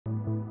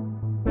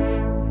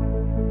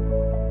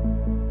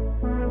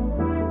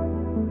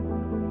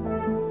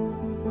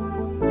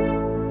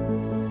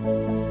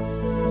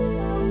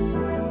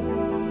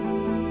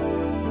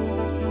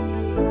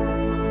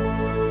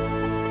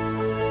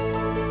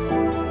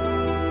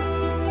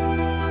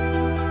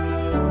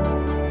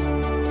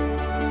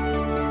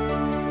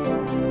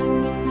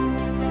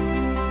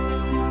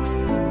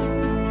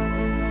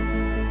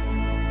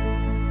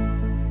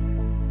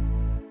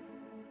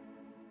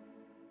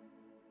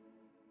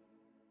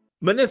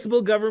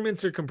Municipal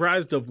governments are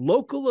comprised of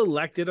local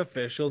elected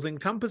officials,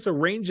 encompass a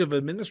range of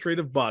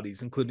administrative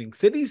bodies, including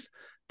cities,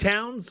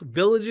 towns,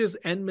 villages,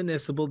 and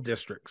municipal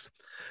districts.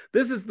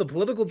 This is the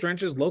Political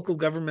Trenches Local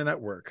Government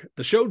at Work,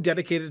 the show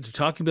dedicated to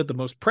talking about the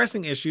most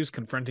pressing issues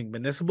confronting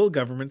municipal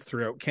governments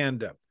throughout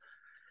Canada.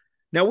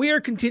 Now, we are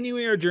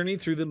continuing our journey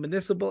through the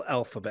Municipal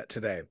Alphabet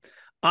today.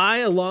 I,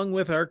 along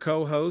with our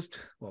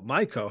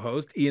my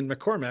co-host, Ian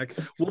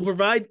McCormack, will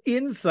provide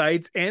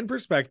insights and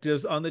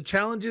perspectives on the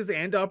challenges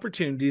and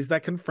opportunities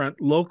that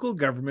confront local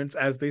governments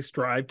as they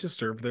strive to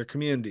serve their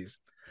communities.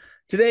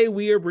 Today,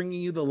 we are bringing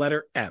you the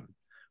letter M,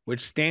 which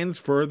stands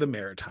for the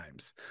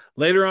Maritimes.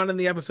 Later on in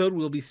the episode,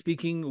 we'll be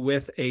speaking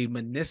with a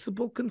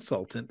municipal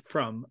consultant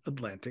from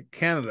Atlantic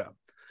Canada.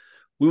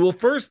 We will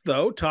first,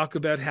 though, talk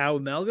about how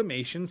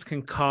amalgamations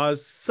can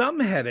cause some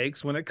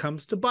headaches when it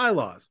comes to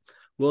bylaws.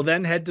 We'll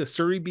then head to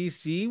Surrey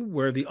BC,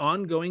 where the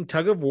ongoing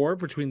tug-of-war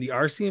between the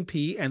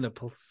RCMP and the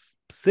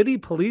city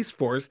police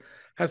force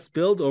has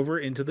spilled over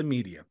into the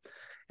media.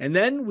 And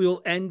then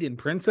we'll end in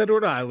Prince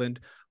Edward Island,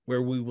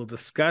 where we will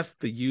discuss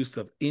the use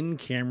of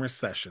in-camera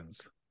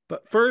sessions.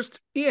 But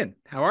first, Ian,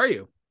 how are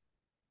you?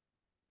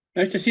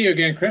 Nice to see you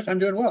again, Chris. I'm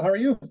doing well. How are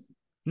you?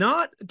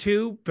 Not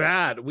too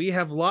bad. We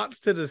have lots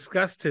to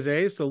discuss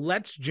today, so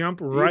let's jump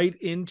right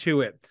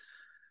into it.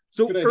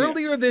 So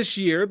earlier this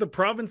year, the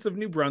province of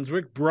New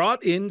Brunswick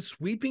brought in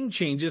sweeping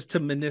changes to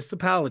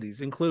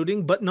municipalities,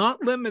 including, but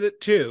not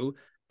limited to,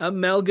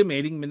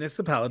 amalgamating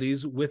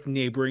municipalities with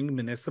neighboring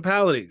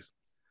municipalities.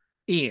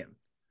 Ian,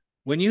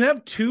 when you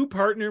have two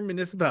partner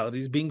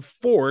municipalities being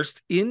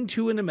forced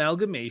into an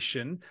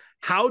amalgamation,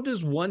 how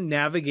does one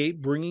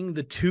navigate bringing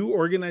the two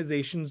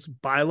organizations'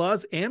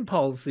 bylaws and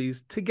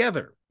policies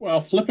together? Well,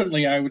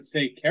 flippantly, I would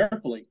say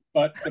carefully,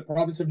 but the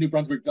province of New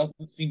Brunswick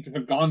doesn't seem to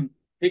have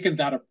taken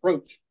that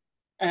approach.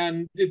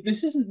 And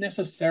this isn't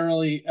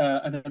necessarily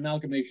an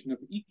amalgamation of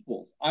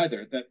equals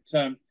either,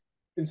 that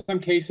in some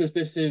cases,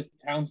 this is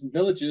towns and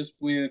villages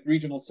with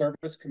regional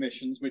service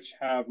commissions, which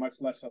have much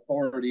less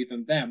authority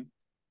than them.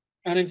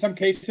 And in some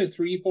cases,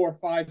 3, 4,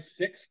 5,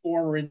 6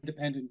 former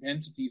independent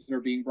entities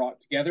are being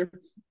brought together.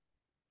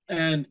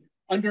 And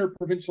under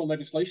provincial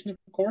legislation, of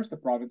course, the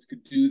province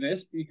could do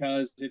this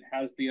because it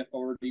has the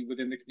authority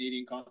within the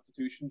Canadian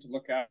Constitution to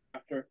look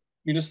after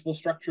municipal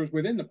structures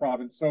within the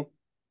province. So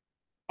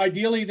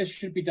ideally, this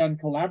should be done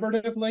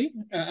collaboratively,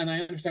 and I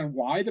understand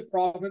why the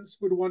province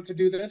would want to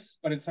do this,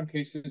 but in some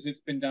cases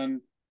it's been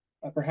done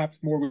perhaps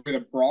more with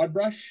a broad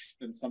brush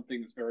than something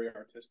that's very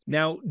artistic.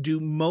 Now, do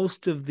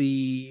most of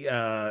the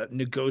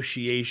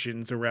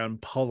negotiations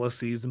around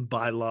policies and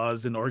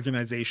bylaws and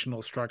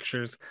organizational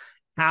structures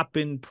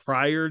happen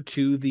prior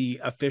to the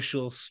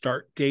official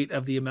start date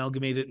of the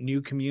amalgamated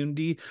new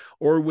community,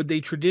 or would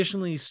they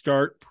traditionally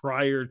start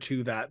prior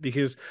to that?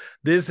 Because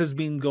this has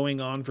been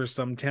going on for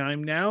some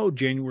time now.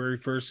 January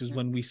 1st is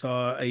when we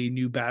saw a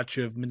new batch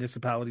of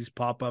municipalities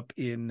pop up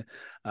in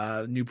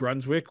New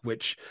Brunswick,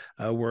 which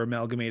were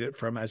amalgamated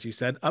from, as you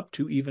said, up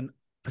to even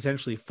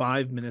potentially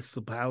 5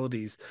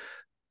 municipalities.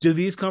 Do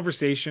these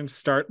conversations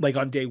start like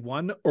on day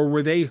one, or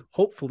were they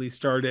hopefully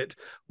started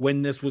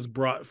when this was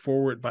brought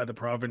forward by the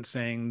province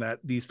saying that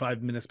these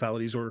 5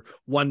 municipalities or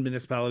 1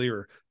 municipality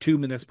or 2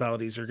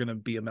 municipalities are going to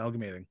be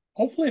amalgamating?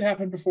 Hopefully it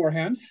happened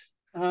beforehand.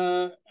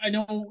 I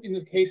know in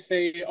the case,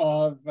 say,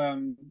 of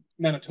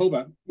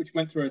Manitoba, which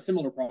went through a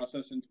similar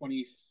process in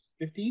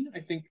 2015,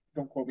 I think,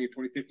 don't quote me,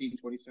 2015,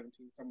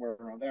 2017, somewhere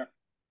around there.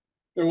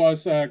 There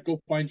was go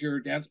find your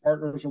dance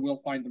partners or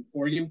we'll find them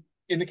for you.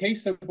 In the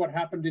case of what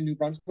happened in New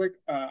Brunswick,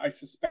 I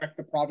suspect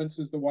the province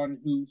is the one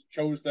who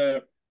chose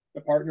the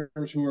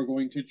partners who are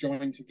going to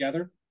join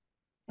together.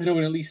 I know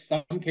in at least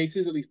some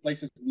cases, at least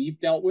places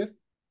we've dealt with,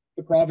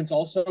 the province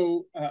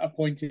also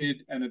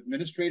appointed an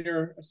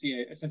administrator,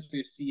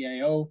 essentially a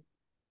CAO.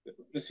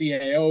 The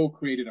CAO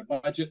created a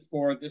budget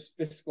for this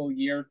fiscal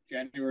year,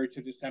 January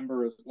to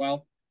December as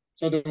well.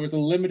 So there was a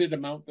limited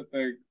amount that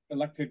the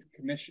elected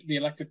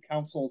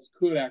councils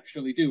could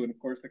actually do. And of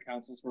course, the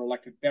councils were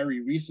elected very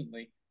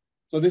recently.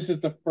 So this is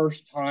the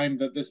first time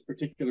that this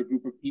particular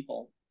group of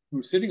people who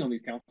are sitting on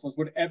these councils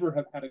would ever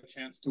have had a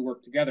chance to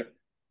work together.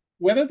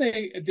 Whether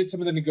they did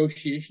some of the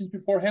negotiations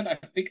beforehand, I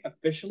think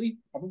officially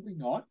probably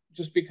not,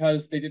 just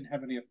because they didn't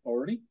have any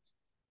authority.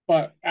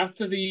 But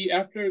after the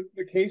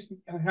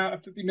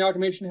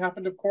amalgamation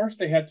happened, of course,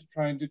 they had to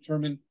try and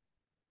determine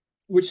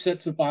which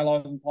sets of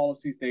bylaws and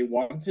policies they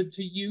wanted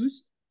to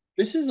use.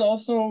 This is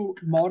also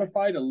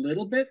modified a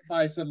little bit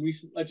by some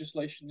recent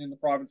legislation in the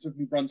province of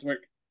New Brunswick,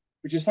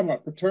 which is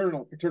somewhat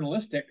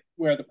paternalistic,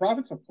 where the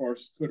province, of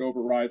course, could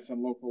override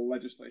some local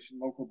legislation,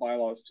 local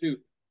bylaws too.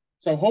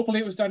 So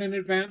hopefully it was done in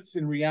advance.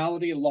 In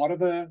reality, a lot of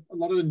the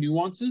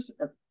nuances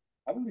are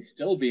probably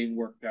still being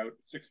worked out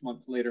 6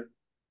 months later.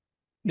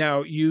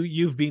 Now,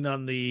 you've been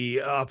on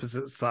the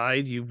opposite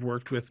side. You've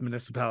worked with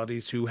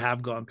municipalities who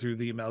have gone through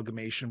the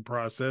amalgamation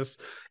process,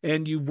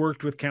 and you've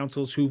worked with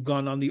councils who've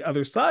gone on the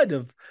other side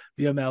of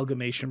the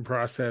amalgamation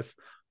process.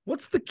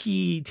 What's the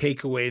key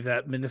takeaway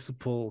that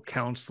municipal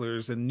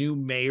councillors and new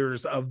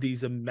mayors of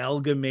these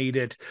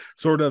amalgamated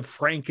sort of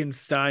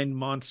Frankenstein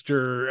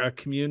monster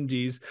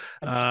communities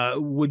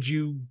would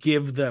you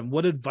give them?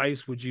 What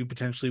advice would you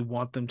potentially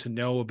want them to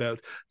know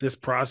about this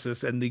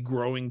process and the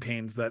growing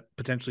pains that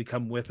potentially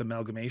come with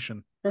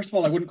amalgamation? First of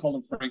all, I wouldn't call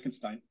them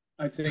Frankenstein.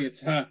 I'd say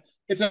it's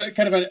a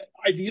kind of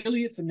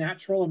ideally it's a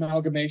natural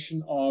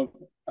amalgamation of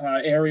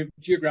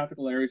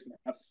geographical areas that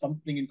have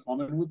something in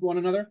common with one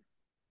another.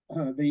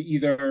 They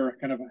either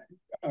kind of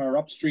are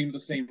upstream of the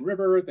same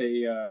river,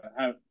 they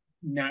have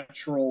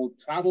natural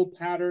travel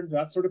patterns,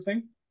 that sort of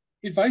thing.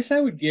 The advice I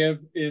would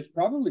give is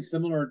probably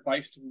similar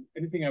advice to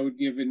anything I would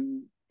give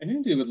in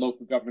anything to do with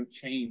local government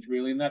change,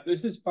 really, in that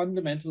this is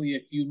fundamentally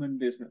a human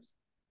business.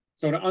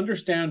 So to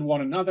understand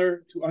one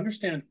another, to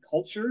understand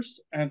cultures,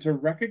 and to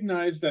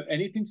recognize that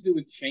anything to do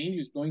with change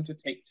is going to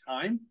take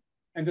time,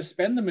 and to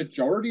spend the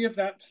majority of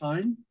that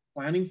time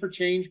planning for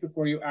change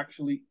before you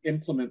actually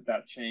implement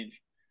that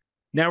change.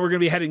 Now we're going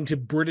to be heading to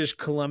British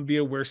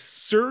Columbia, where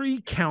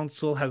Surrey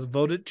Council has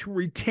voted to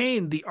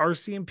retain the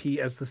RCMP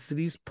as the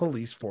city's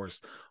police force,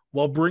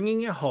 while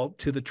bringing a halt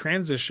to the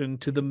transition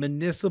to the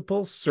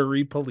Municipal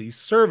Surrey Police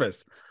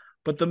Service.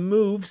 But the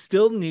move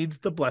still needs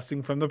the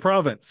blessing from the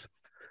province.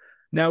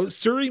 Now,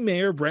 Surrey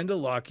Mayor Brenda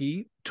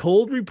Lockie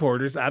told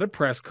reporters at a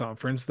press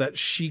conference that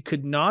she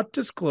could not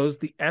disclose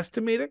the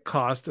estimated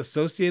cost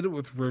associated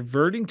with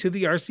reverting to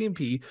the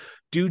RCMP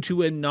due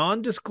to a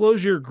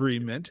non-disclosure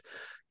agreement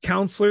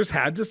councillors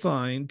had to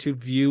sign to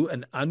view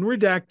an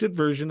unredacted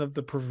version of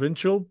the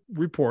provincial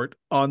report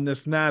on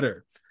this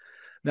matter.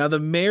 Now, the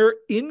mayor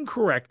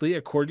incorrectly,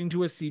 according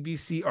to a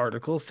CBC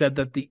article, said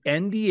that the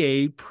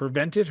NDA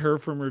prevented her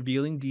from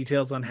revealing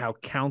details on how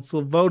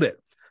council voted.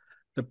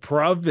 The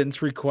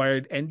province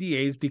required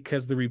NDAs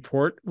because the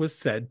report was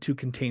said to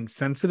contain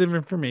sensitive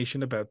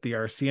information about the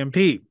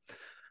RCMP.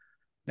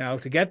 Now,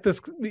 to get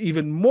this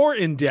even more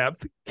in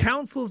depth,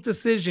 council's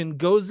decision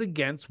goes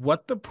against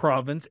what the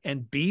province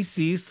and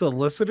BC's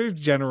Solicitor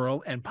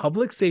General and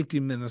Public Safety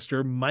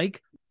Minister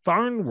Mike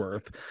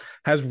Farnworth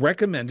has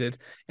recommended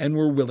and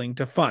were willing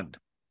to fund.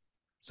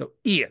 So,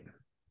 Ian,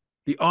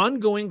 the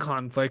ongoing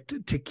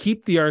conflict to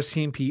keep the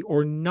RCMP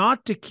or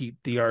not to keep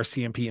the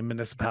RCMP in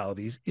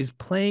municipalities is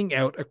playing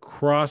out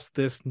across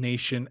this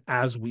nation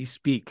as we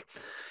speak.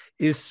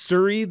 Is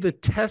Surrey the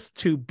test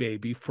tube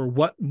baby for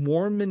what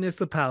more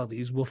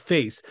municipalities will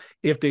face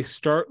if they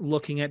start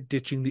looking at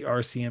ditching the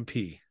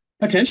RCMP?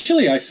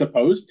 Potentially, I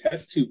suppose.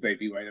 Test tube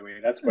baby, by the way.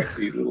 That's quite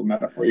the little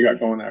metaphor you got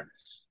going there.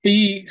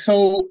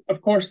 So,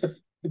 of course,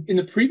 in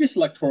the previous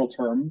electoral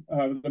term,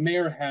 the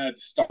mayor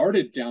had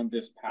started down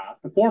this path,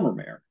 the former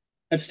mayor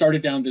had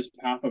started down this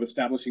path of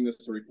establishing the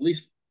Surrey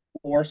Police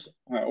Force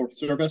or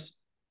Service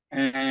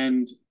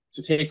and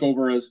to take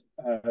over as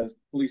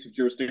police of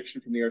jurisdiction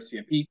from the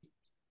RCMP.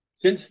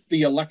 Since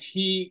the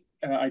election,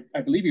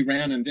 I believe he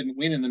ran and didn't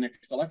win in the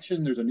next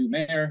election. There's a new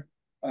mayor.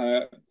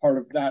 Part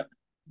of that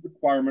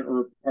requirement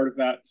or part of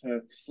that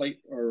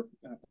slate or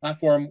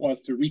platform was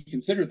to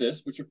reconsider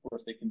this, which of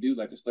course they can do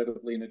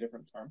legislatively in a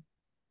different term.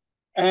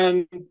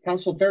 And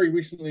council very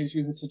recently, as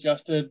you had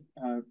suggested,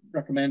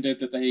 recommended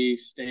that they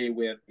stay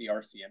with the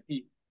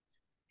RCMP.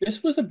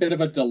 This was a bit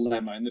of a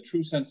dilemma in the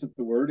true sense of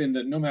the word, in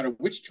that no matter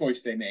which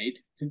choice they made,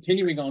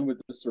 continuing on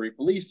with the Surrey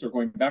Police or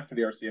going back to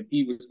the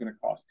RCMP was going to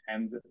cost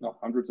tens, if not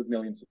hundreds of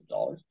millions of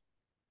dollars.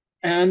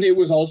 And it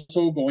was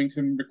also going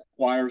to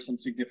require some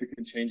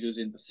significant changes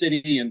in the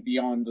city and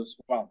beyond as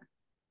well.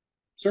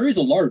 Surrey is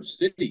a large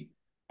city,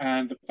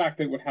 and the fact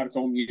that it would have its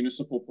own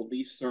municipal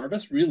police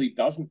service really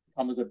doesn't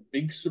come as a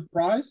big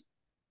surprise.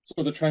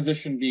 So the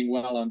transition being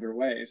well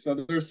underway. So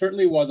there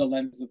certainly was a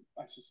lens of,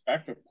 I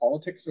suspect, of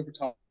politics over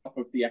top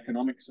of the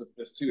economics of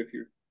this too.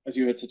 As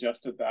you had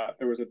suggested, that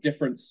there was a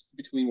difference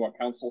between what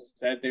council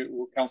said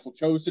what council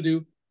chose to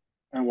do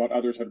and what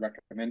others had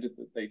recommended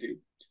that they do.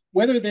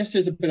 Whether this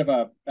is a bit of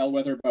a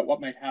bellwether about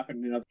what might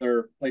happen in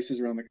other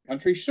places around the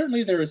country,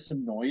 certainly there is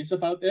some noise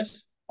about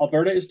this.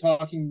 Alberta is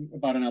talking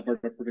about an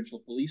Alberta Provincial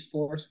Police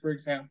Force, for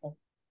example.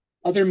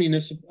 Other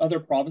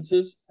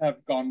provinces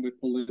have gone with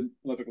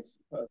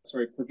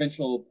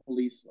provincial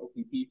police,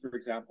 OPP, for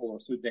example, or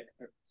Sûreté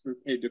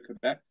de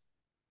Québec.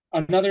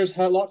 And others,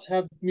 lots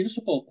have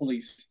municipal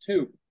police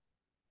too.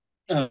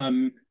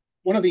 One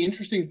of the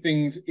interesting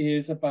things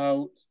is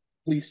about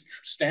police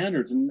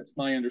standards, and it's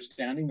my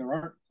understanding there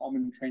aren't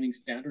common training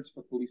standards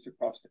for police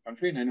across the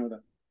country. And I know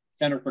the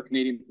Center for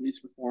Canadian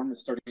Police Reform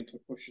is starting to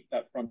push at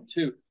that front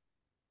too.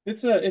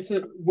 It's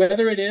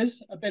whether it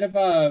is a bit of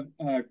a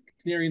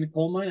canary in the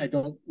coal mine, I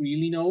don't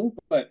really know,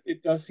 but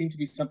it does seem to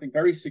be something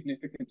very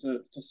significant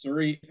to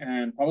Surrey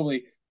and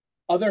probably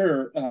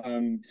other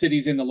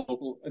cities in the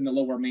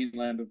lower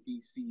mainland of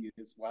BC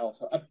as well.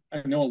 So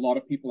I know a lot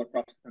of people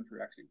across the country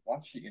are actually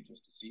watching it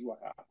just to see what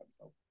happens.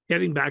 So,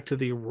 getting back to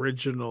the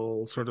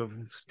original sort of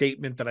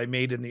statement that I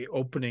made in the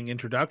opening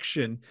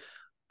introduction,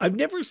 I've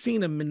never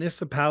seen a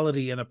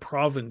municipality in a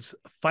province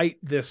fight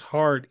this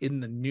hard in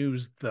the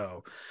news,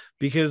 though,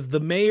 because the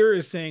mayor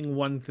is saying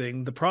one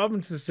thing, the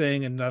province is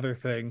saying another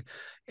thing,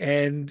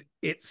 And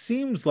it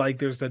seems like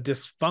there's a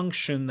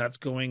dysfunction that's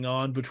going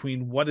on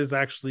between what is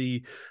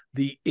actually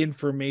the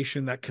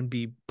information that can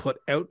be put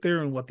out there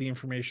and what the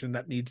information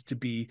that needs to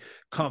be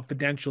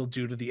confidential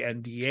due to the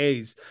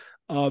NDAs.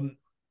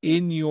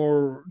 In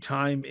your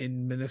time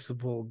in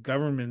municipal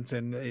governments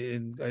and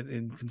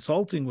in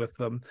consulting with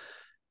them,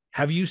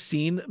 have you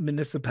seen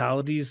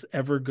municipalities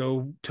ever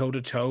go toe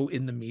to toe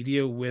in the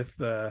media with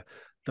the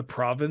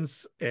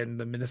province and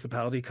the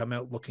municipality come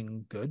out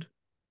looking good?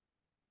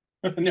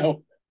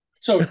 No.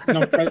 So,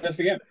 no, try this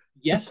again.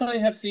 Yes, I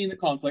have seen the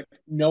conflict.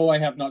 No, I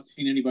have not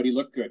seen anybody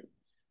look good.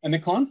 And the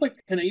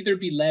conflict can either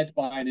be led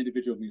by an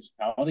individual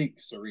municipality,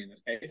 Surrey in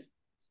this case.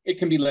 It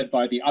can be led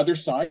by the other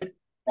side,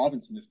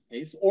 province in this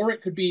case, or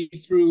it could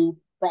be through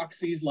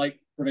proxies like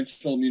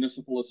provincial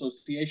municipal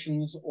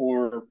associations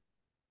or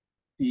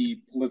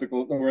the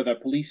political or the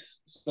police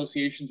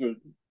associations or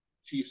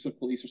chiefs of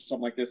police or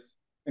something like this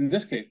in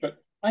this case. But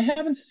I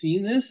haven't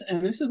seen this,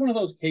 and this is one of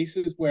those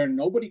cases where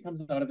nobody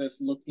comes out of this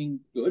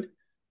looking good.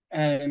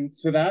 And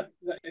so that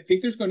I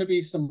think there's going to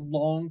be some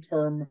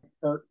long-term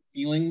hurt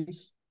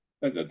feelings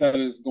that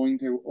is going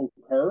to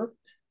occur.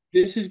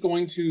 This is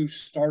going to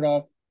start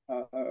off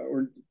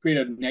or create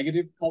a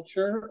negative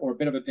culture or a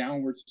bit of a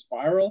downward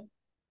spiral.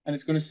 And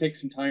it's going to take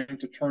some time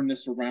to turn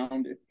this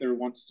around if there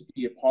wants to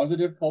be a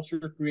positive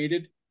culture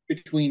created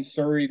between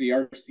Surrey, the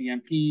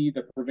RCMP,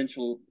 the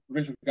provincial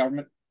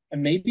government,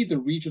 and maybe the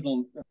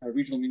regional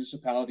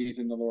municipalities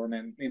in the lower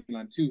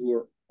mainland too, who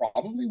are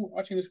probably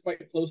watching this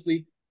quite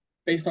closely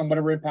based on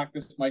whatever impact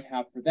this might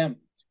have for them.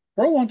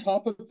 Throw on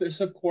top of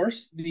this, of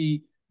course,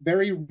 the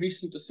very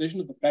recent decision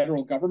of the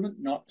federal government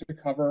not to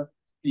cover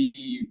the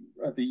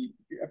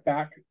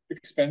back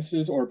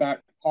expenses or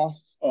back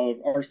costs of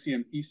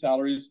RCMP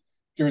salaries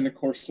during the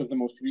course of the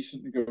most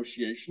recent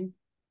negotiation.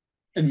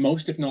 And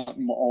most, if not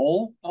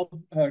all, of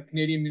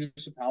Canadian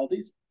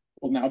municipalities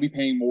will now be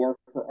paying more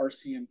for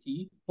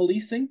RCMP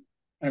policing.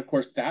 And of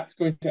course, that's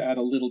going to add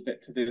a little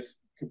bit to this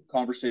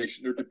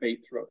conversation or debate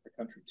throughout the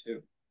country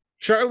too.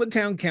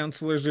 Charlottetown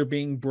councillors are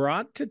being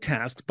brought to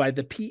task by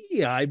the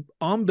PEI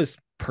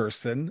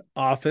Ombudsperson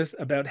office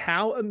about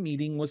how a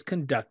meeting was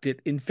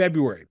conducted in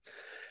February.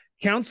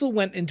 Council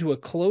went into a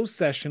closed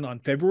session on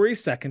February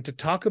 2nd to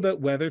talk about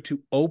whether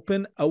to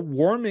open a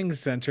warming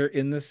center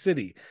in the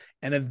city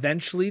and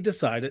eventually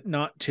decided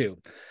not to.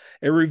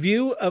 A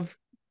review of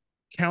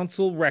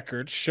council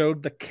records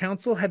showed the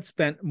council had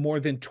spent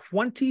more than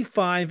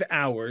 25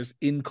 hours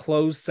in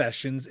closed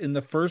sessions in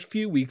the first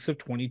few weeks of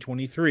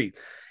 2023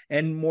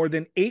 and more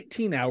than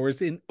 18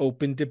 hours in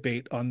open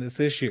debate on this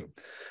issue.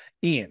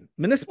 Ian,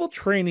 municipal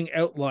training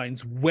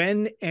outlines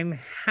when and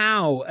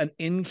how an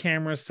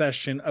in-camera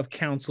session of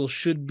council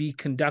should be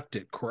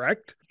conducted,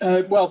 correct?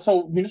 Well,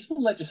 so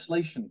municipal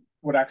legislation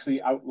would actually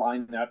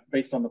outline that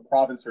based on the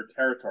province or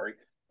territory.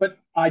 But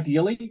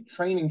ideally,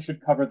 training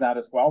should cover that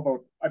as well.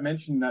 Though I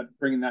mentioned that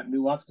bringing that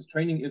nuance because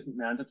training isn't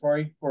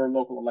mandatory for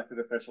local elected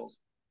officials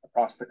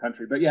across the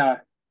country. But yeah,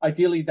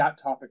 ideally, that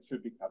topic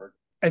should be covered.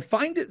 I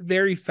find it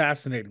very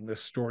fascinating,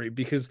 this story,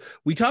 because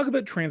we talk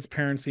about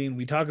transparency and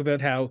we talk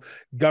about how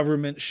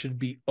government should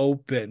be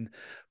open,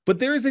 but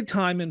there is a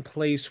time and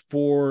place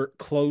for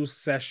closed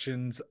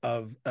sessions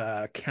of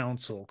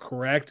council,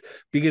 correct?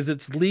 Because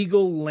it's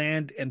legal,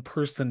 land, and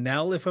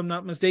personnel, if I'm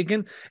not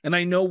mistaken. And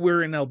I know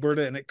we're in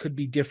Alberta and it could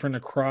be different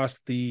across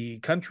the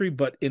country,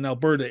 but in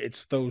Alberta,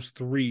 it's those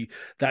three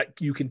that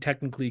you can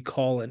technically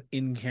call an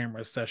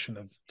in-camera session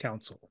of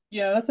council.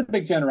 Yeah, that's a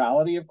big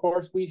generality, of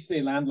course. We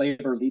say land,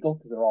 labor, legal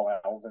because they're all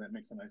L's and it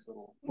makes a nice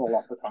little roll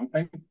off the tongue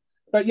thing.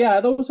 But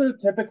yeah, those are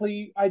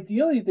typically,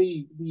 ideally,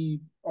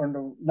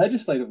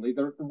 legislatively,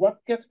 what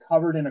gets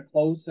covered in a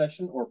closed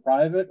session or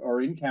private or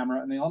in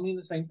camera, and they all mean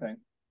the same thing,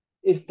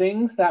 is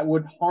things that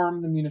would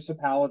harm the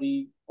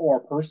municipality or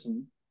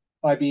person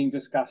by being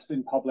discussed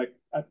in public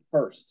at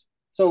first.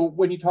 So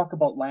when you talk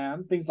about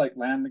land, things like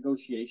land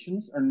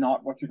negotiations are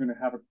not what you're going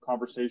to have a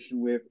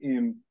conversation with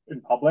in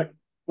public.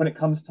 When it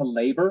comes to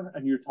labor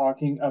and you're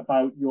talking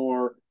about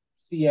your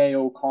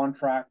CAO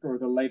contract or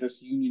the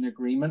latest union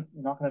agreement,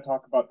 you're not going to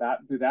talk about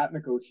that, do that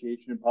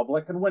negotiation in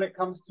public. And when it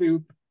comes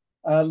to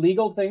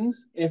legal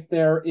things, if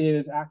there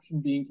is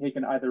action being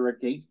taken either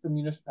against the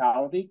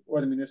municipality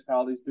or the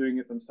municipality is doing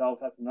it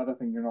themselves, that's another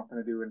thing you're not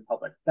going to do in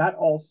public. That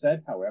all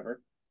said,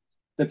 however,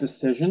 the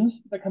decisions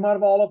that come out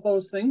of all of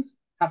those things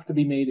have to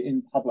be made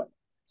in public.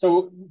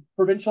 So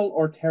provincial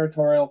or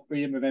territorial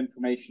freedom of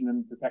information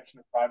and protection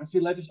of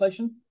privacy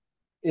legislation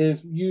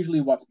is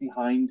usually what's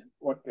behind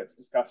what gets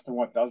discussed and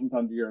what doesn't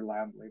under your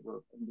land,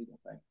 labor, and legal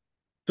thing.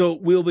 So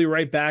we'll be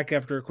right back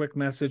after a quick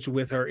message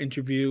with our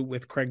interview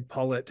with Craig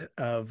Pollitt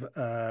of,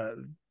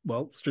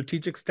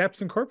 Strategic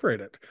Steps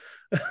Incorporated.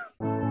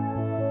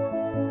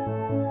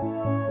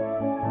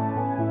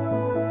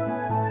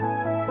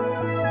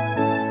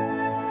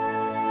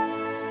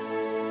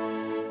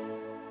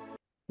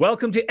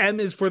 Welcome to M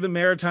is for the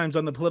Maritimes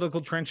on the Political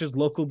Trenches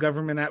Local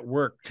Government at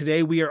Work.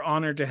 Today we are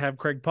honored to have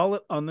Craig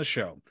Pollitt on the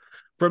show.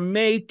 From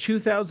May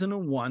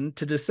 2001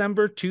 to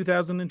December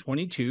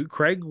 2022,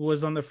 Craig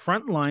was on the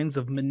front lines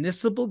of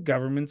municipal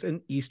governments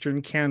in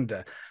Eastern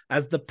Canada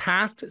as the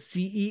past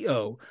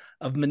CEO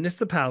of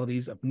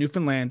municipalities of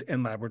Newfoundland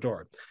and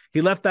Labrador.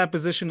 He left that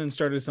position and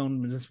started his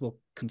own municipal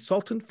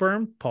consultant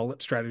firm,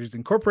 Paulett Strategies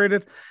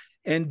Incorporated,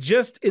 and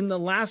just in the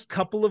last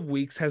couple of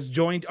weeks has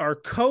joined our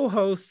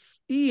co-host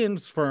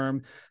Ian's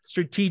firm,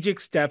 Strategic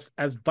Steps,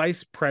 as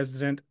Vice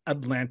President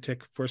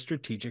Atlantic for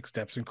Strategic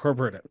Steps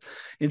Incorporated.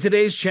 In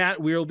today's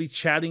chat, we will be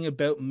chatting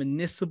about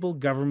municipal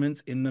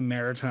governments in the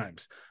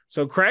Maritimes.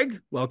 So,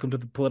 Craig, welcome to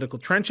the Political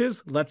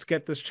Trenches. Let's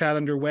get this chat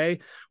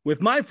underway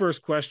with my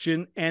first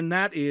question, and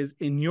that is,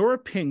 in your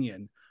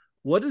opinion,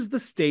 what is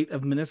the state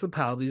of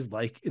municipalities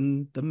like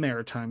in the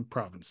Maritime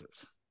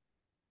provinces?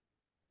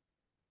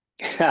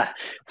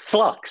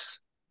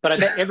 Flux, but I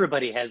bet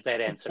everybody has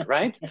that answer,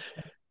 right?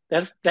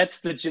 That's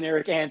the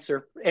generic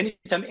answer.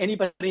 Anytime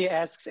anybody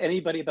asks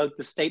anybody about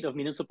the state of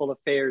municipal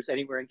affairs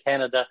anywhere in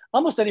Canada,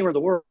 almost anywhere in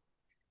the world,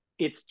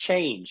 it's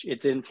change,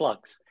 it's in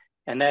flux.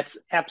 And that's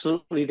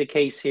absolutely the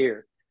case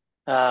here.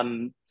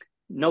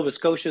 Nova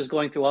Scotia is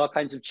going through all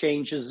kinds of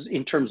changes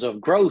in terms of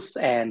growth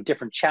and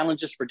different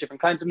challenges for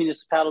different kinds of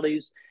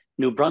municipalities.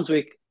 New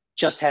Brunswick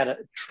just had a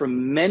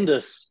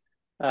tremendous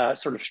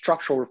sort of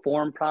structural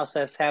reform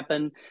process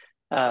happen.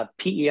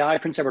 PEI,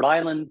 Prince Edward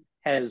Island,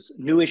 has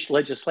newish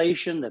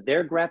legislation that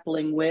they're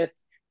grappling with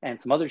and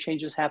some other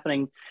changes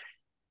happening.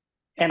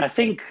 And I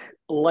think,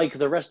 like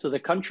the rest of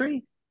the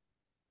country,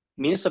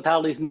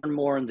 municipalities more and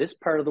more in this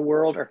part of the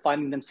world are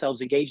finding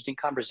themselves engaged in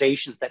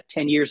conversations that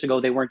 10 years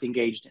ago they weren't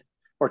engaged in,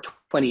 or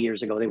 20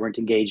 years ago they weren't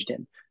engaged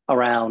in,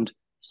 around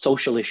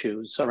social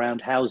issues,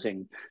 around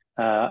housing,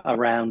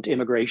 around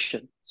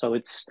immigration. So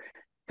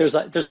there's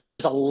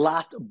a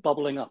lot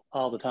bubbling up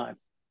all the time.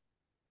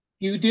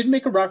 You did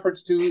make a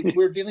reference to,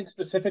 we're dealing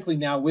specifically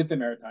now with the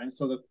Maritimes,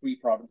 so the three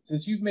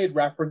provinces. You've made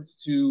reference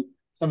to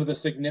some of the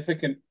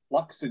significant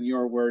flux, in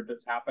your word,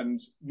 that's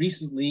happened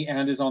recently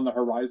and is on the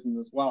horizon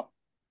as well.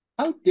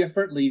 How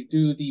differently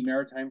do the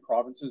Maritime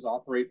provinces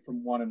operate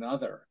from one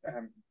another?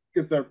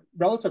 Because their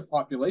relative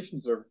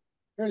populations are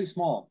fairly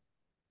small.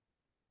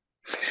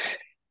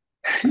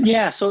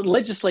 Yeah, so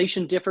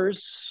legislation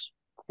differs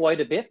quite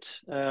a bit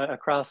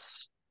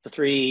across the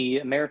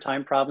three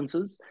Maritime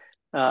provinces.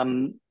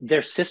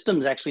 Their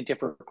systems actually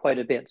differ quite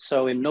a bit.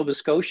 So in Nova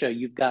Scotia,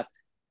 you've got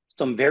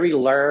some very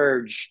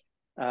large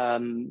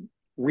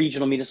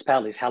regional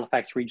municipalities,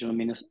 Halifax Regional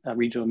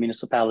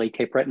Municipality,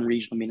 Cape Breton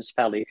Regional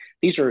Municipality.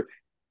 These are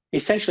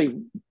essentially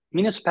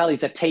municipalities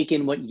that take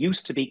in what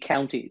used to be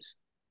counties.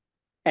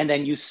 And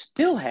then you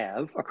still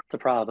have, across the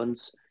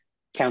province,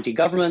 county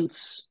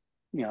governments,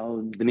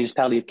 the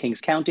municipality of Kings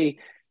County,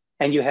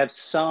 and you have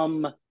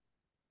some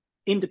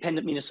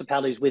independent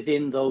municipalities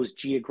within those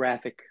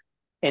geographic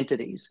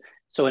entities.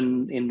 So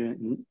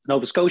in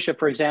Nova Scotia,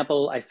 for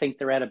example, I think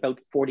they're at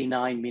about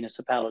 49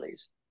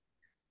 municipalities.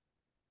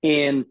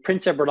 In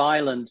Prince Edward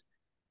Island,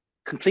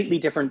 completely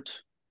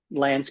different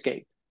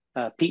landscape.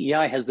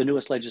 PEI has the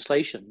newest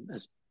legislation,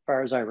 as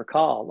far as I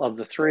recall, of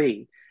the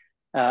three.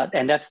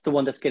 And that's the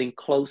one that's getting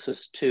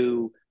closest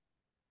to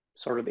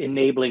sort of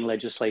enabling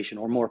legislation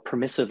or more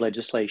permissive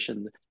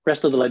legislation. The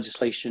rest of the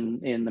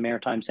legislation in the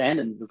Maritimes and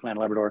in Newfoundland and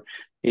Labrador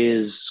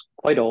is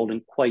quite old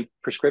and quite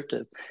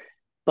prescriptive.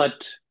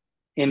 But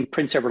in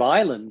Prince Edward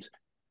Island,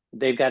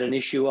 they've got an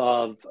issue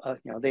of,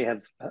 they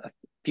have a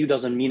few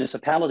dozen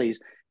municipalities,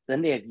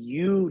 then they have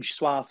huge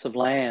swaths of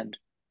land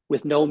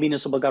with no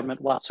municipal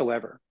government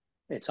whatsoever.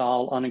 It's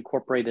all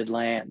unincorporated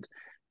land,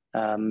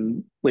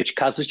 which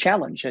causes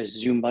challenge,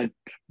 as you might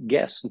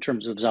guess, in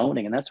terms of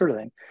zoning and that sort of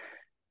thing.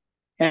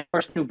 And of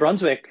course, New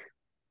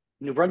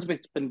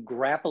Brunswick's been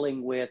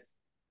grappling with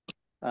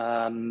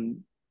how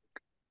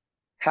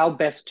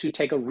best to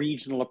take a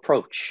regional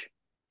approach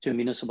to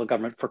municipal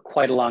government for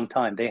quite a long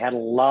time. They had a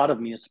lot of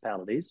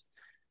municipalities,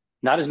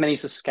 not as many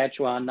as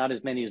Saskatchewan, not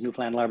as many as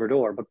Newfoundland and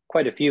Labrador, but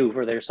quite a few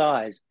for their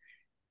size.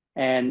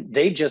 And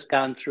they've just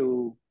gone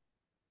through,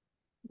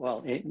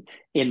 well,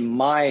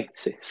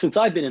 since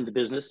I've been in the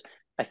business,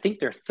 I think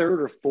their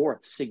third or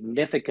fourth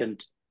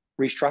significant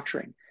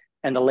restructuring.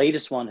 And the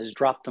latest one has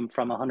dropped them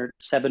from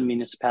 107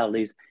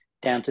 municipalities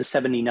down to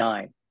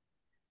 79.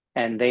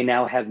 And they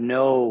now have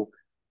no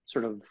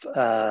sort of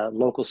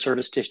local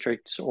service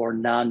districts or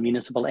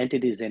non-municipal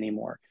entities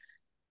anymore.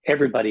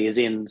 Everybody is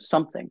in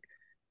something.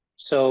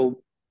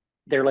 So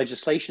their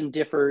legislation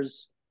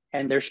differs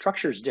and their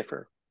structures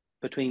differ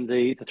between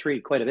the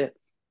three quite a bit.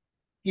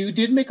 You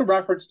did make a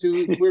reference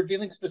to, we're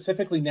dealing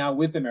specifically now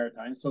with the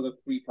Maritimes, so the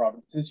three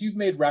provinces. You've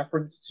made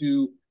reference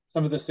to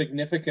some of the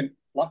significant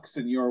flux,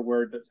 in your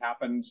word, that's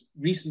happened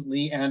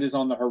recently and is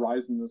on the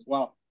horizon as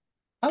well.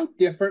 How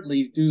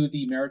differently do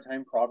the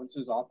Maritime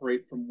provinces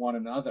operate from one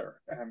another?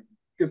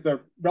 Because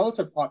their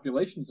relative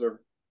populations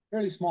are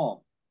fairly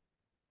small.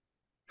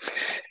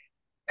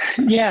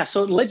 Yeah,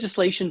 so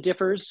legislation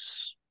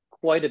differs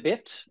quite a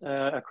bit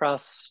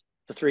across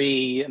the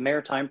three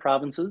Maritime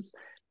provinces.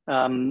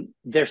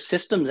 Their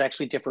systems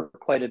actually differ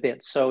quite a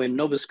bit. So in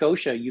Nova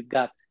Scotia, you've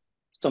got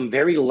some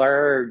very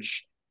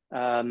large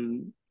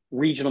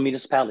regional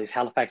municipalities,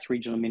 Halifax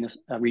Regional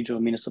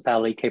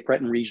Municipality, Cape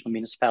Breton Regional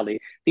Municipality.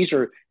 These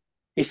are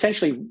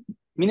essentially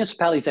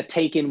municipalities that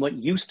take in what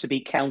used to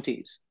be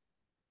counties.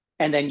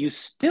 And then you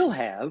still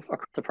have,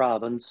 across the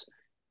province,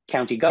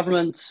 county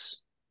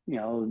governments,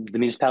 the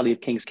municipality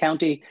of Kings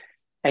County,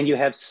 and you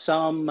have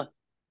some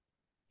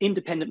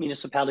independent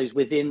municipalities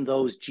within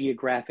those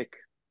geographic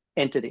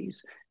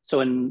entities.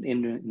 So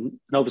in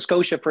Nova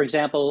Scotia, for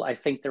example, I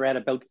think they're at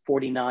about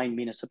 49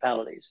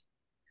 municipalities.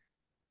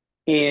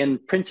 In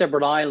Prince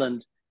Edward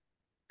Island,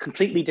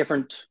 completely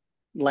different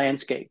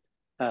landscape.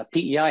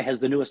 PEI has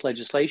the newest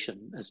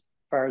legislation, as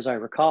far as I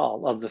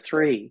recall, of the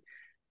three.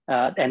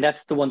 And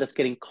that's the one that's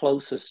getting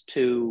closest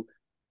to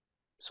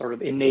sort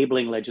of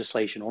enabling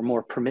legislation or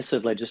more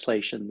permissive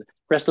legislation. The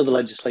rest of the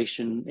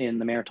legislation in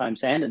the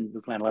Maritimes and in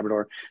Newfoundland and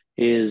Labrador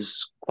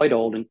is quite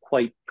old and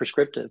quite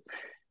prescriptive.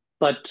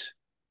 But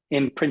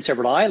in Prince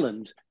Edward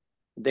Island,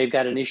 they've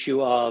got an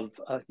issue of,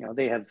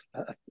 they have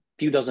a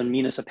few dozen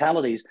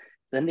municipalities,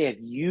 then they have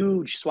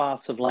huge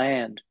swaths of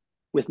land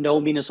with no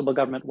municipal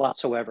government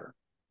whatsoever.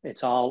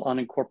 It's all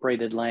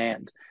unincorporated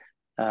land,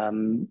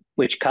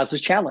 which causes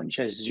challenge,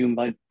 as you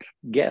might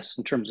guess,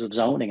 in terms of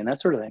zoning and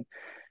that sort of thing.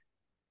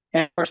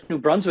 And of course, New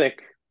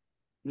Brunswick's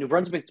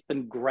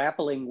been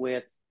grappling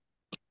with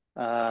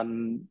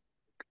how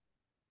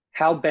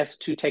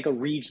best to take a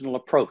regional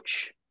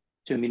approach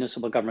to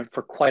municipal government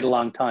for quite a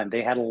long time.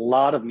 They had a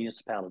lot of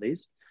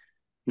municipalities,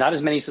 not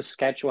as many as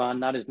Saskatchewan,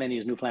 not as many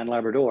as Newfoundland and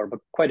Labrador, but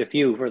quite a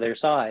few for their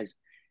size.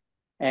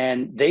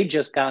 And they've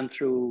just gone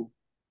through,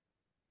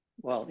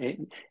 well,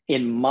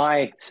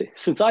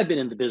 since I've been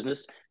in the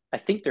business, I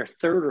think their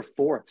third or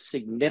fourth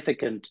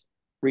significant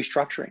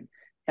restructuring.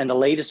 And the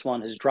latest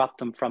one has dropped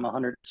them from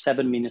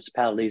 107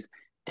 municipalities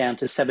down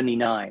to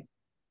 79.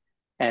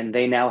 And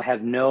they now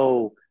have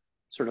no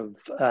sort of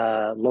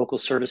local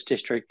service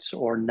districts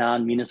or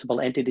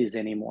non-municipal entities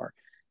anymore.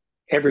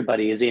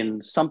 Everybody is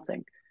in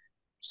something.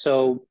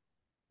 So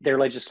their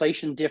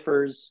legislation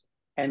differs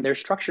and their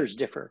structures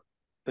differ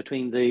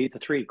between the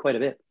three quite a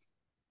bit.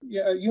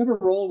 Yeah, you have a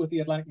role with the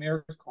Atlantic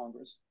Mayors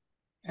Congress.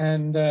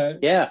 And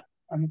yeah.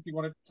 I think you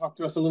want to talk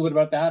to us a little bit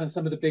about that and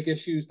some of the big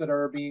issues that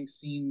are being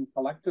seen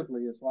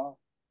collectively as well.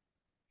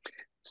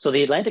 So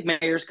the Atlantic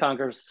Mayors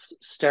Congress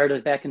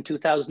started back in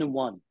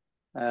 2001.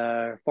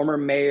 Former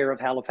mayor of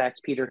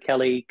Halifax, Peter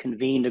Kelly,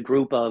 convened a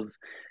group of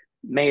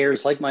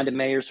mayors, like-minded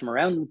mayors from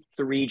around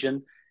the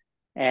region.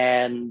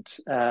 And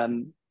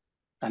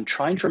I'm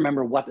trying to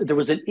remember there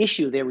was an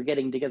issue they were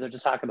getting together to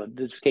talk about. It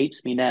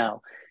escapes me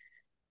now.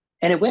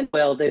 And it went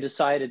well. They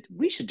decided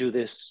we should do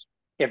this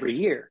every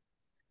year.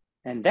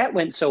 And that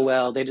went so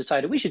well, they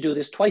decided we should do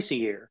this twice a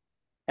year.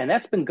 And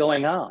that's been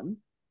going on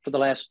for the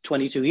last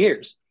 22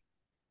 years.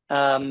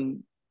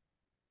 Matt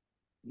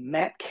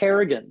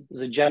Kerrigan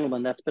is a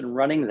gentleman that's been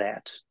running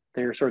that.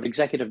 They're sort of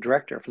executive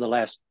director for the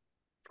last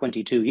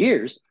 22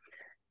 years.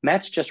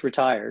 Matt's just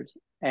retired,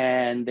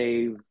 and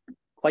they've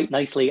quite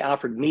nicely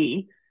offered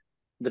me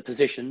the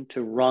position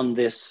to run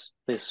this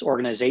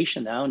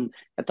organization now. And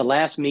at the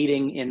last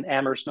meeting in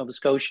Amherst, Nova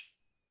Scotia,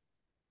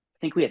 I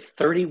think we had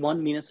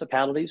 31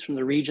 municipalities from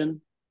the region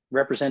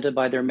represented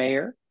by their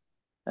mayor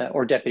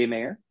or deputy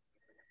mayor.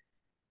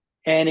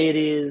 And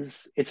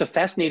it's a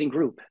fascinating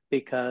group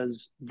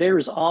because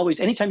there's always,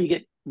 anytime you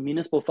get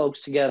municipal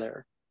folks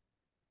together,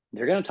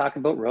 they're going to talk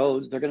about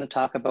roads, they're going to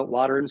talk about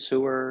water and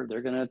sewer,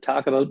 they're going to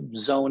talk about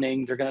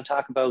zoning, they're going to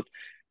talk about,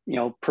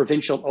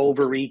 provincial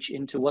overreach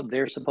into what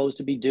they're supposed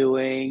to be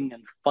doing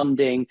and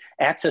funding,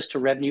 access to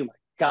revenue. My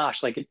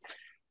gosh,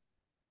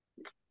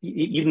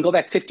 you can go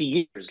back 50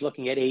 years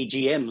looking at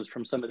AGMs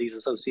from some of these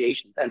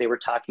associations, and they were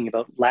talking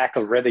about lack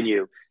of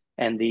revenue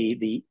and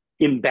the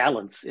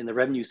imbalance in the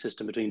revenue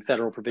system between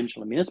federal,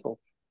 provincial, and municipal.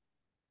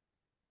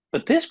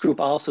 But this group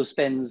also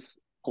spends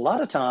a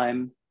lot of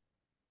time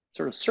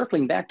sort of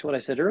circling back to what I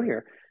said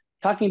earlier,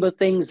 talking about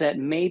things that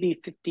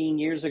maybe 15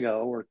 years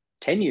ago or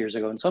 10 years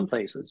ago in some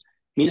places,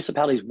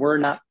 municipalities were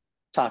not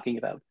talking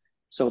about.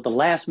 So at the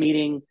last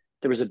meeting,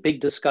 there was a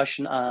big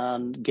discussion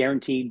on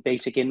guaranteed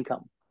basic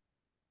income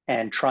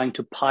and trying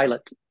to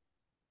pilot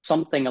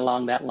something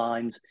along that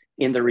lines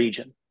in the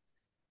region.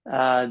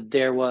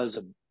 There was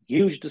a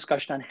huge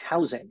discussion on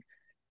housing,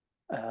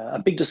 a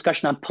big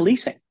discussion on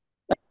policing.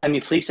 I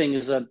mean, policing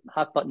is a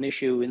hot button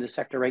issue in the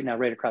sector right now,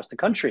 right across the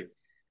country,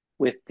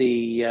 with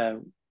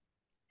the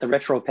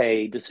retro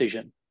pay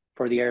decision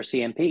for the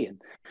RCMP.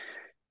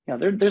 And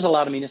there's a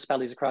lot of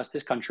municipalities across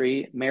this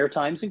country,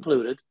 Maritimes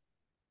included,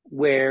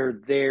 where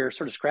they're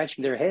sort of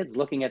scratching their heads,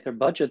 looking at their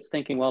budgets,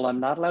 thinking, well, I'm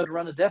not allowed to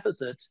run a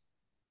deficit.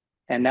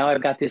 And now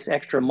I've got this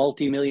extra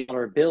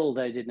multi-million-dollar bill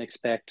that I didn't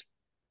expect.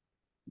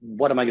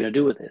 What am I going to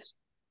do with this?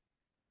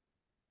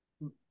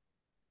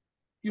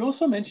 You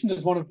also mentioned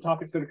as one of the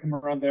topics that have come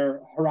around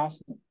there,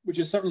 harassment, which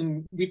is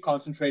something we've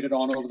concentrated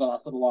on over the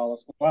last little while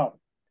as well.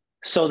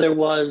 So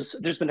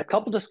there's been a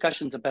couple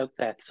discussions about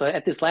that. So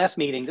at this last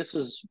meeting, this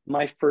was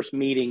my first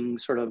meeting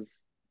sort of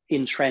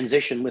in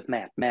transition with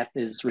Matt. Matt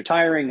is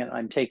retiring and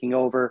I'm taking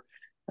over.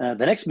 The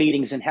next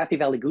meeting is in Happy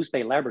Valley, Goose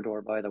Bay,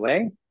 Labrador, by the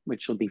way.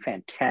 which will be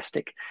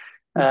fantastic.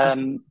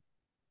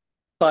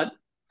 But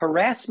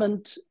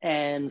harassment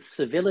and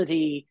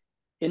civility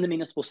in the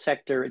municipal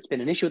sector, it's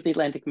been an issue with the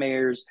Atlantic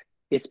mayors.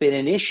 It's been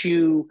an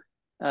issue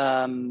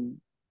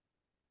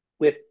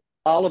with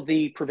all of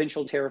the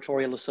provincial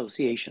territorial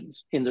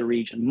associations in the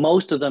region.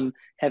 Most of them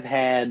have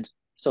had,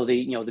 so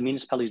the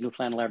municipalities,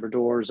 Newfoundland and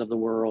Labradors of the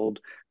world,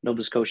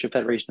 Nova Scotia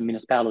Federation of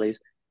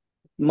Municipalities,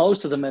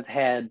 most of them have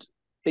had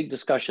big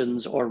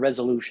discussions or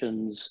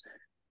resolutions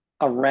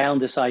around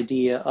this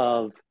idea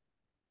of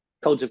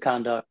codes of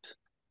conduct,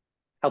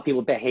 how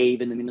people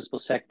behave in the municipal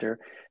sector,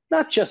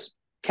 not just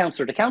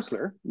councillor to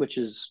councillor, which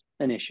is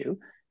an issue,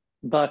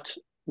 but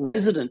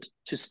resident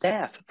to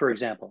staff, for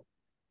example.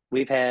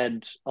 We've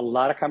had a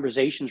lot of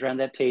conversations around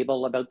that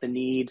table about the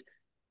need,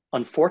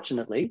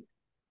 unfortunately,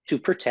 to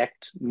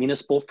protect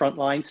municipal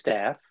frontline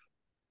staff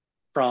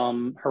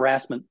from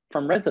harassment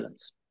from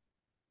residents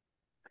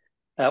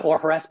or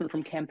harassment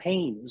from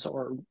campaigns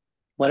or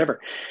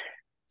whatever.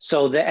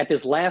 So at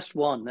this last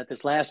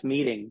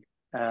meeting,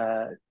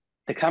 the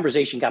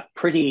conversation got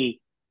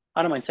pretty,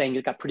 I don't mind saying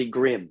it got pretty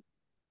grim.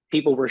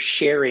 People were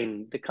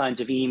sharing the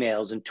kinds of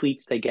emails and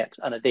tweets they get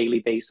on a daily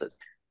basis,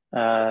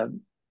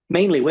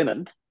 mainly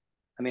women.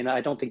 I mean,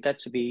 I don't think that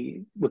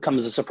would come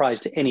as a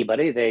surprise to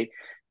anybody.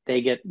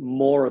 They get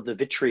more of the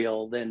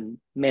vitriol than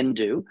men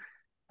do,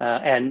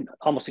 and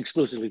almost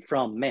exclusively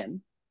from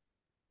men.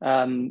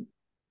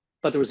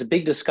 But there was a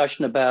big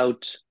discussion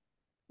about,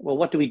 well,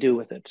 what do we do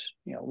with it?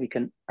 We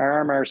can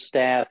arm our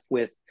staff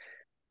with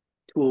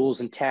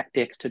tools and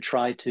tactics to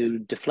try to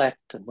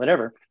deflect and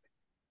whatever.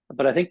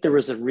 But I think there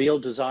was a real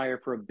desire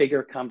for a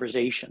bigger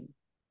conversation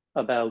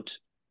about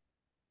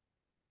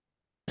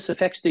this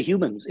affects the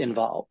humans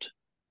involved,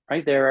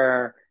 right?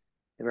 There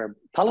are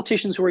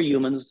politicians who are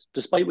humans,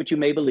 despite what you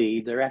may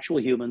believe. They're actual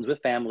humans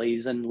with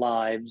families and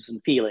lives and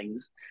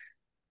feelings.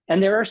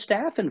 And there are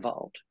staff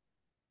involved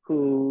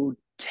who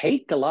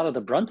take a lot of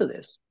the brunt of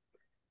this.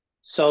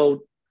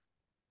 So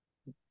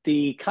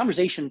the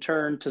conversation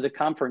turned to the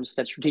conference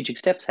that Strategic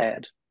Steps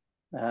had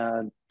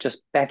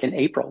just back in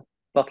April,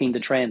 Bucking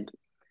the Trend.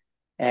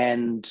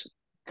 And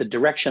the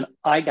direction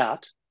I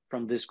got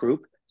from this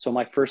group, so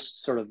my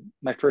first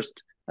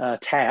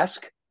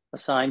task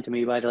assigned to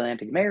me by the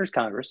Atlantic Mayors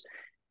Congress,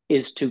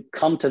 is to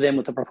come to them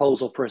with a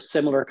proposal for a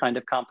similar kind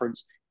of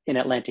conference in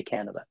Atlantic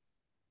Canada.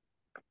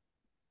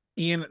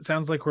 Ian, it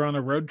sounds like we're on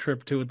a road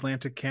trip to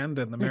Atlantic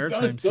Canada and the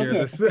Maritimes here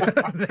this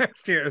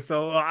next year.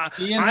 So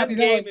Ian, I'm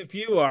game if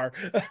you are.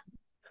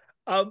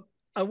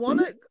 I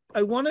want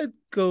to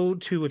go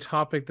to a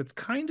topic that's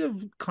kind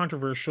of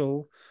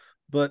controversial,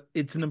 but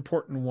it's an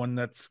important one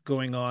that's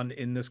going on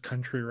in this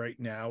country right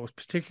now,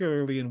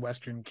 particularly in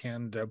Western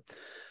Canada.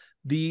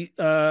 The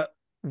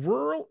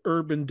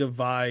rural-urban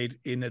divide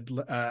in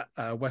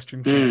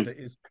Western Canada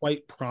is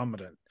quite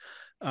prominent.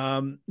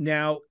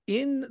 Now,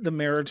 in the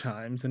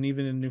Maritimes and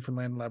even in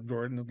Newfoundland,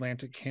 Labrador, and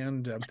Atlantic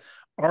Canada,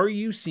 are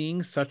you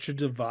seeing such a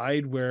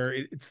divide where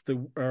it's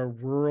the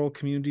rural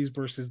communities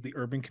versus the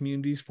urban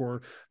communities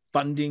for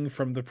funding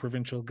from the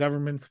provincial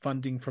governments,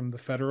 funding from the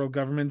federal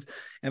governments?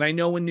 And I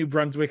know in New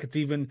Brunswick,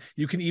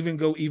 you can even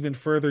go even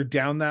further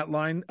down that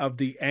line of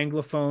the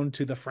Anglophone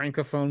to the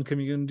Francophone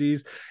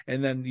communities.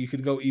 And then you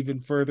could go even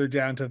further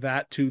down to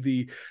that, to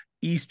the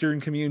Eastern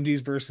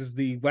communities versus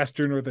the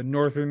Western or the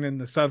Northern and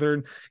the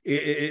Southern.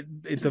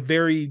 It's a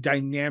very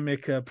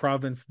dynamic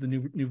province, the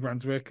New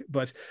Brunswick.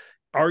 But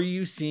are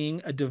you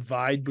seeing a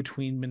divide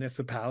between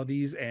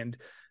municipalities and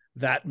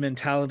that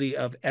mentality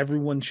of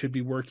everyone should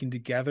be working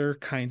together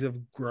kind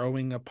of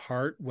growing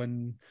apart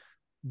when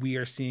we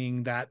are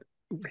seeing that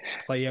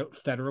play out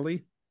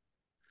federally?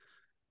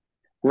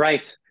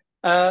 Right.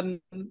 I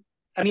mean,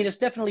 it's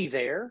definitely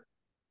there.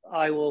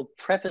 I will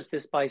preface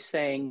this by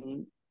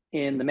saying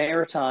in the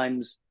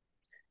Maritimes,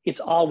 it's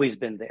always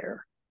been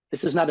there.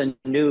 This is not a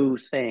new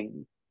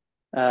thing.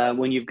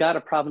 When you've got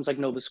a province like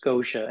Nova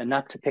Scotia, and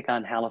not to pick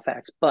on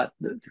Halifax, but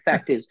the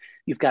fact is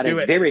you've got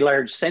a very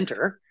large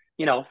center,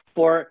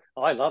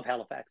 I love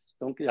Halifax.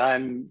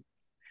 I'm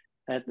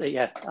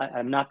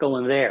not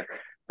going there.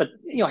 But,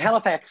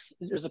 Halifax,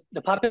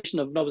 the population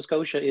of Nova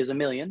Scotia is 1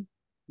 million,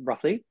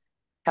 roughly.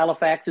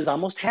 Halifax is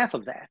almost half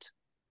of that.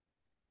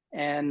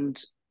 And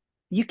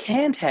you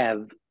can't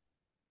have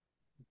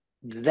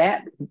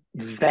that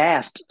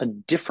vast a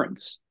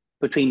difference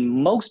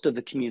between most of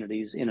the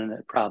communities in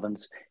a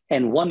province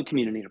and one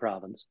community in a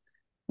province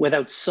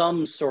without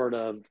some sort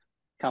of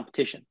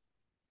competition.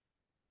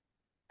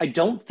 I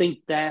don't think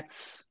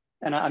that's,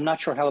 and I'm not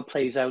sure how it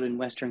plays out in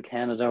Western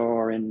Canada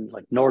or in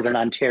like Northern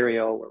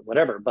Ontario or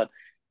whatever, but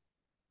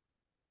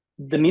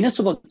the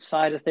municipal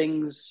side of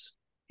things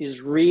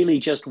is really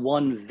just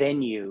one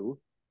venue,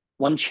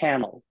 one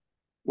channel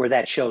where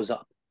that shows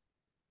up.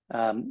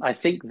 I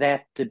think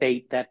that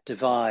debate, that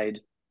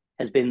divide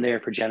has been there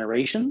for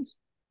generations.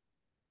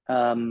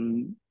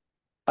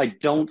 I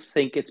don't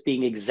think it's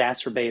being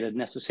exacerbated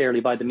necessarily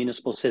by the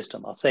municipal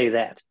system. I'll say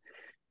that.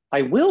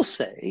 I will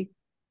say,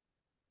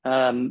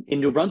 in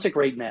New Brunswick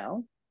right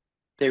now,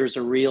 there's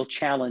a real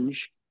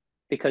challenge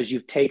because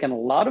you've taken a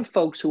lot of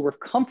folks who were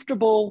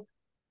comfortable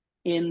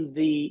in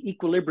the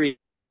equilibrium.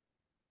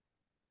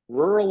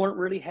 Rural weren't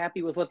really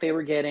happy with what they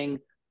were getting.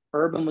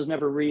 Urban was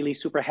never really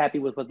super happy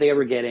with what they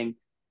were getting.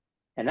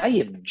 And now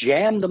you've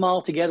jammed them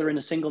all together in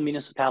a single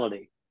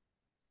municipality.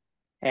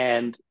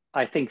 And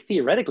I think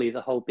theoretically,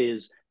 the hope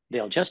is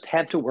they'll just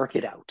have to work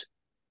it out.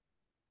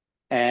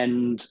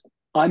 And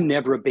I'm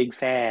never a big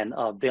fan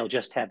of they'll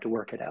just have to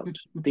work it out.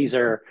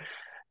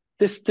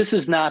 This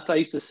is not, I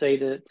used to say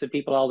to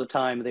people all the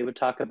time, they would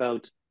talk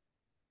about,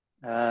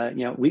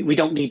 we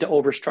don't need to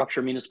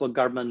overstructure municipal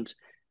government.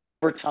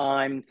 Over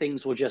time,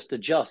 things will just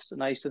adjust.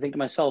 And I used to think to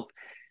myself,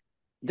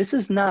 this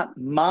is not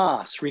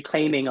moss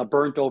reclaiming a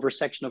burnt over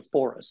section of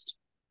forest.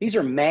 These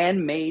are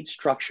man-made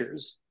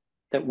structures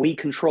that we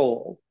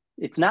control.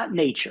 It's not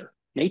nature.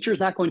 Nature is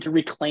not going to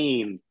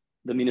reclaim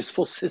the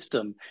municipal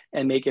system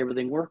and make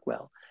everything work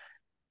well.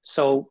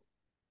 So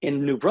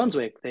in New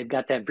Brunswick, they've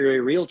got that very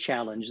real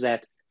challenge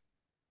that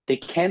they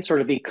can't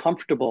sort of be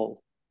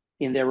comfortable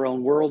in their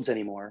own worlds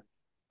anymore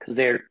because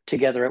they're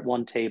together at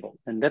one table.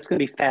 And that's going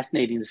to be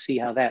fascinating to see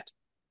how that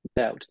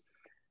comes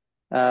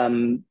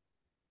out.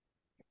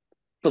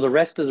 For the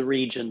rest of the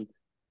region,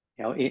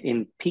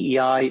 in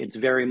PEI, it's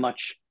very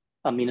much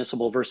a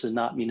municipal versus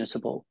not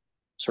municipal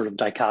sort of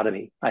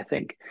dichotomy, I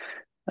think.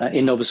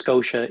 In Nova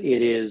Scotia,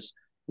 it is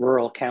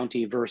rural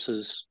county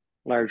versus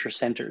larger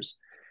centers.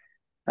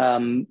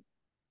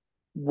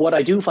 What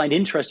I do find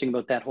interesting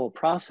about that whole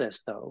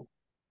process, though,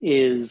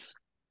 is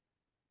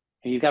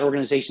you've got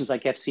organizations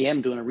like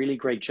FCM doing a really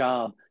great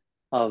job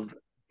of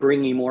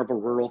bringing more of a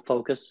rural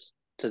focus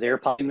to their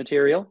policy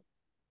material.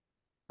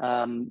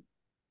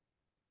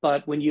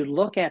 But when you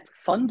look at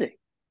funding,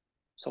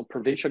 so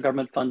provincial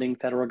government funding,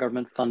 federal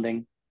government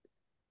funding,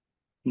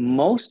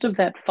 most of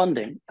that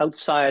funding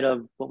outside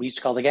of what we used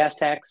to call the gas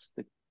tax,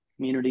 the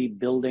community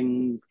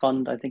building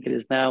fund, I think it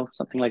is now,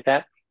 something like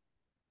that.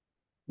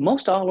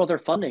 Most all other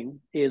funding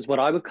is what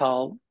I would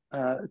call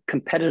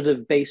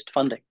competitive-based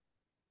funding.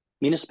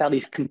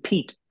 Municipalities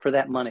compete for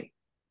that money.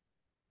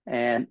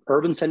 And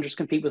urban centers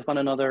compete with one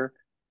another.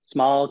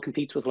 Small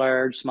competes with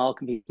large, small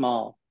competes with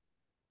small.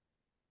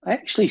 I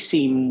actually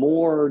see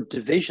more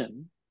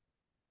division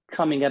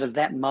coming out of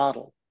that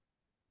model.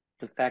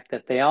 The fact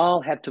that they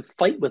all have to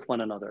fight with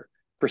one another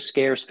for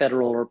scarce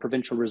federal or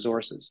provincial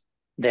resources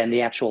than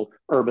the actual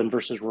urban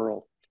versus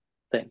rural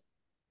thing.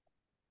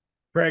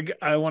 Craig,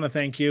 I want to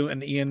thank you,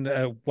 and Ian,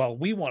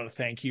 we want to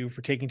thank you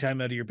for taking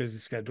time out of your busy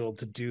schedule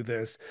to do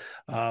this.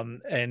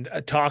 And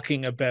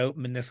talking about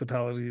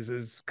municipalities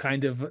is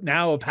kind of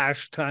now a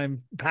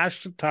pastime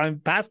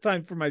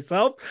for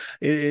myself.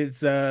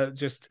 It's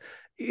just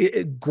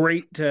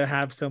great to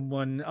have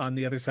someone on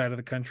the other side of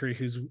the country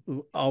who's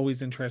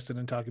always interested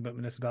in talking about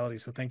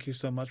municipalities. So thank you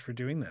so much for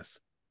doing this.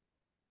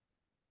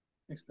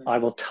 I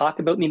will talk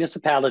about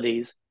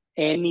municipalities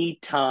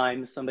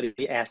anytime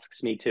somebody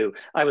asks me to.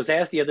 I was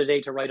asked the other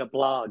day to write a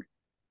blog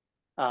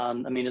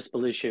on a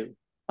municipal issue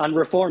on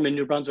reform in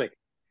New Brunswick.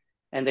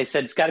 And they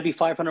said, it's got to be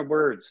 500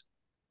 words.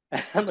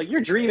 And I'm like,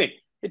 you're dreaming.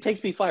 It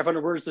takes me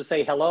 500 words to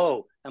say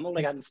hello. I'm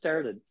only gotten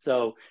started.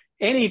 So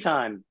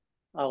anytime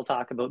I'll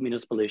talk about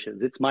municipal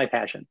issues. It's my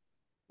passion.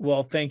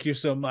 Well, thank you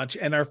so much.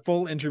 And our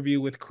full interview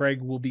with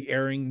Craig will be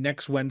airing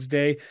next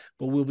Wednesday,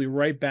 but we'll be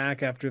right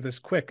back after this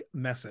quick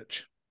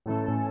message.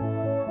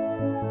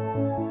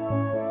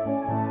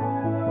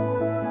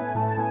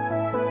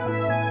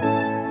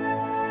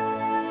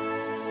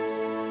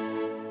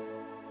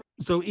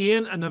 So,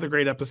 Ian, another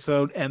great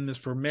episode, and this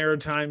for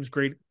Maritimes,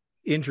 great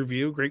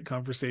interview, great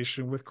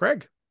conversation with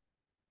Craig.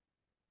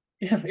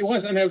 Yeah, it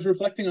was. And I was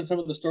reflecting on some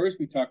of the stories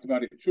we talked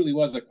about. It truly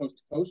was a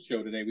coast-to-coast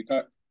show today. We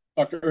talked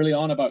early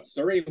on about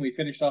Surrey, and we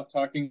finished off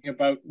talking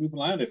about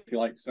Newfoundland, if you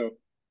like. So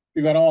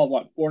we've got all,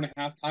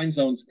 4.5 time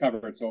zones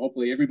covered. So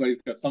hopefully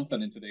everybody's got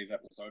something in today's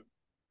episode.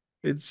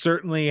 It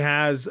certainly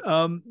has.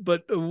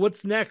 But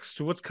what's next?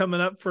 What's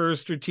coming up for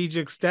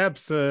strategic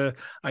steps?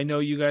 I know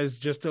you guys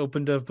just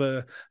opened up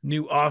a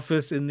new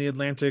office in the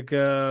Atlantic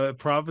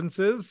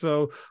provinces.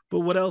 But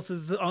what else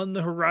is on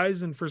the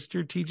horizon for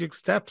strategic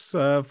steps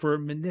for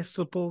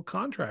municipal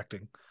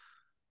contracting?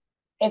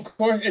 Of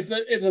course,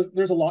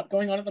 there's a lot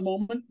going on at the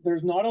moment.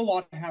 There's not a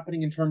lot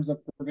happening in terms of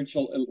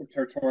provincial or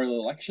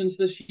territorial elections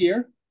this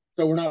year.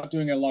 So we're not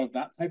doing a lot of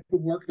that type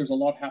of work. There's a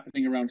lot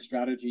happening around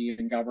strategy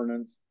and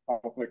governance,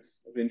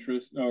 conflicts of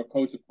interest,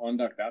 codes of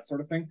conduct, that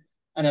sort of thing.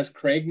 And as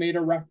Craig made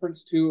a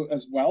reference to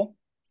as well,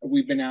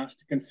 we've been asked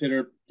to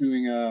consider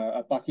doing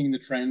a bucking the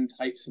trend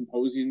type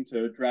symposium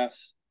to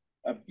address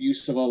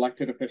abuse of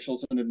elected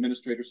officials and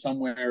administrators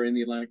somewhere in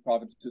the Atlantic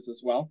provinces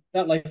as well.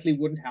 That likely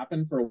wouldn't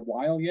happen for a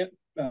while yet,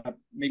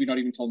 maybe not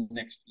even until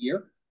next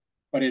year.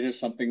 But it is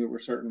something that we're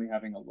certainly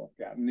having a look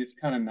at. And it's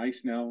kind of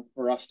nice now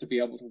for us to be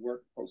able to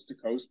work coast to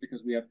coast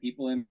because we have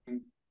people in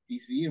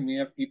BC and we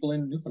have people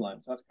in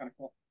Newfoundland. So that's kind of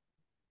cool.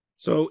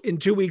 So in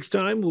 2 weeks'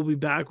 time, we'll be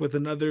back with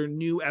another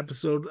new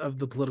episode of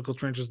the Political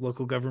Trenches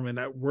Local Government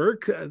at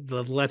Work,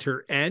 the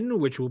letter N,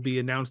 which will be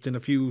announced in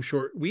a few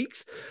short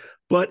weeks.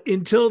 But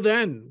until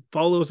then,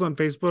 follow us on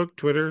Facebook,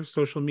 Twitter,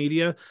 social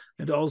media,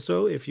 And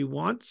also, if you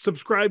want,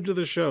 subscribe to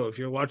the show. If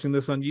you're watching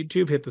this on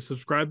YouTube, hit the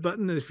subscribe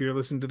button. If you're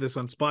listening to this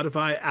on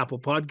Spotify, Apple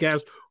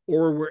Podcast,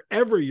 or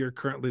wherever you're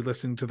currently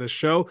listening to this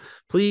show,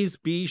 please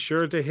be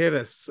sure to hit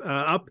us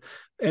up.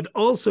 And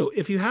also,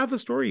 if you have a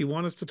story you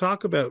want us to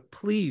talk about,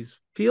 please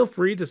feel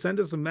free to send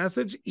us a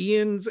message.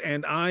 Ian's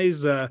and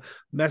I's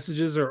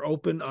messages are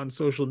open on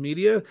social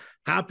media.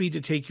 Happy to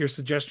take your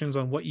suggestions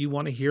on what you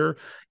want to hear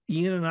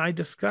Ian and I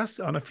discuss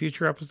on a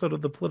future episode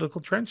of The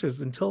Political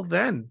Trenches. Until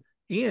then,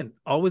 Ian,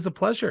 always a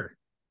pleasure.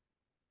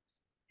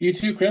 You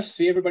too, Chris.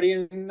 See everybody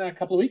in a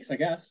couple of weeks, I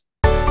guess.